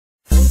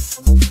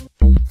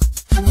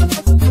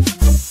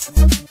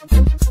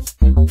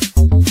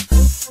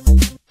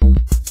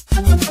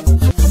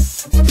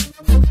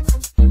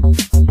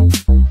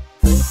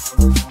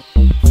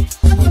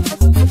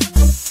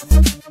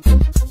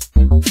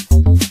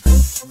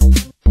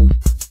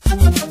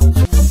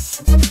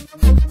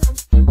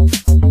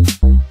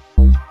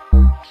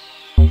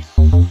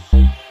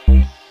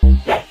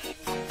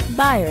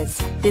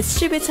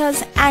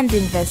distributors and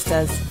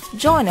investors.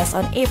 Join us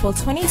on April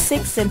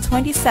 26th and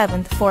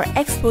 27th for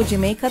Expo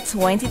Jamaica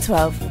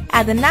 2012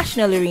 at the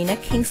National Arena,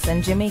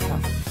 Kingston, Jamaica.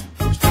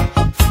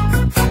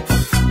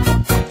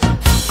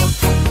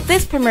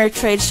 This premier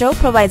trade show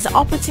provides the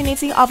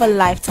opportunity of a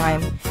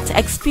lifetime to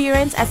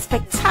experience a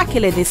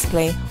spectacular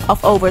display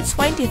of over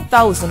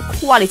 20,000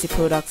 quality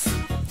products,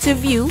 to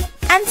view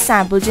and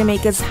sample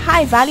Jamaica's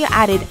high value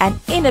added and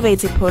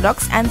innovative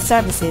products and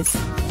services,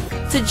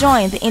 to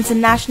join the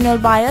international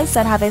buyers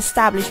that have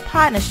established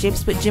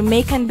partnerships with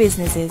Jamaican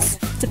businesses,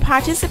 to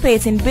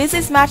participate in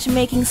business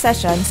matchmaking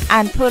sessions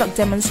and product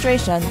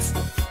demonstrations,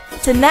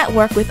 to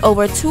network with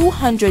over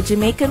 200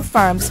 Jamaican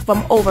firms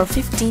from over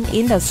 15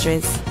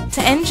 industries,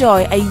 to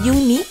enjoy a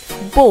unique,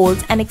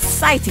 bold and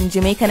exciting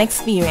Jamaican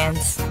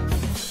experience.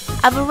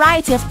 A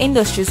variety of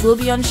industries will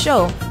be on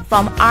show,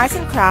 from art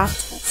and craft,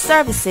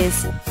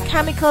 services,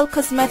 chemical,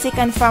 cosmetic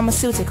and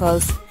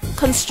pharmaceuticals,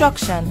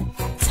 construction,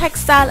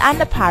 textile and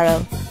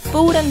apparel,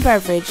 food and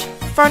beverage,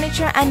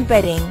 furniture and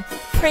bedding,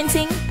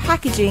 printing,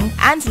 packaging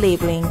and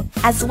labeling,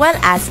 as well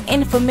as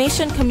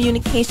information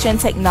communication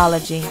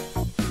technology.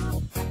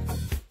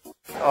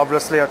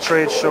 Obviously, a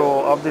trade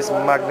show of this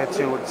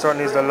magnitude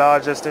certainly is the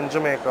largest in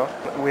Jamaica.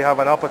 We have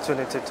an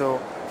opportunity to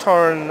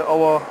turn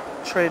our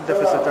trade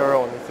deficit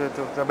around, if it's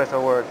a better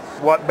word.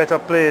 What better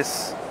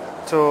place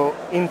to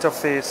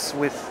interface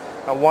with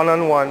a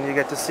one-on-one? You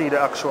get to see the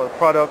actual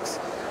products,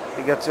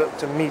 you get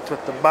to meet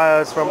with the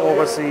buyers from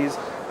overseas,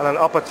 and an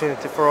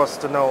opportunity for us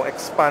to now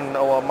expand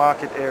our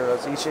market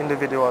areas, each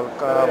individual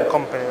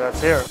company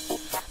that's here.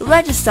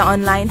 Register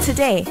online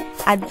today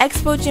at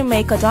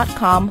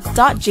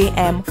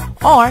expojamaica.com.jm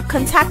or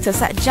contact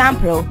us at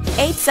Jampro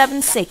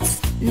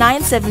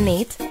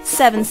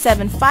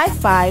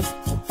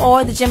 876-978-7755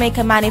 or the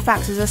Jamaica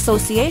Manufacturers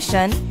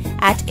Association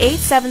at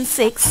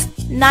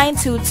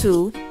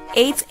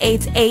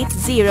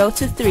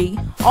 876-922-888023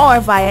 or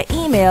via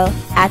email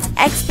at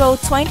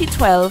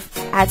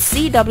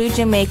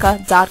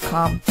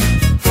expo2012@cwjamaica.com.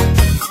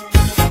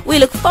 We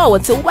look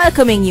forward to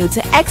welcoming you to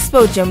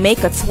Expo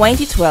Jamaica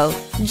 2012.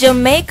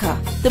 Jamaica,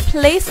 the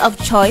place of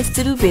choice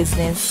to do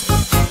business.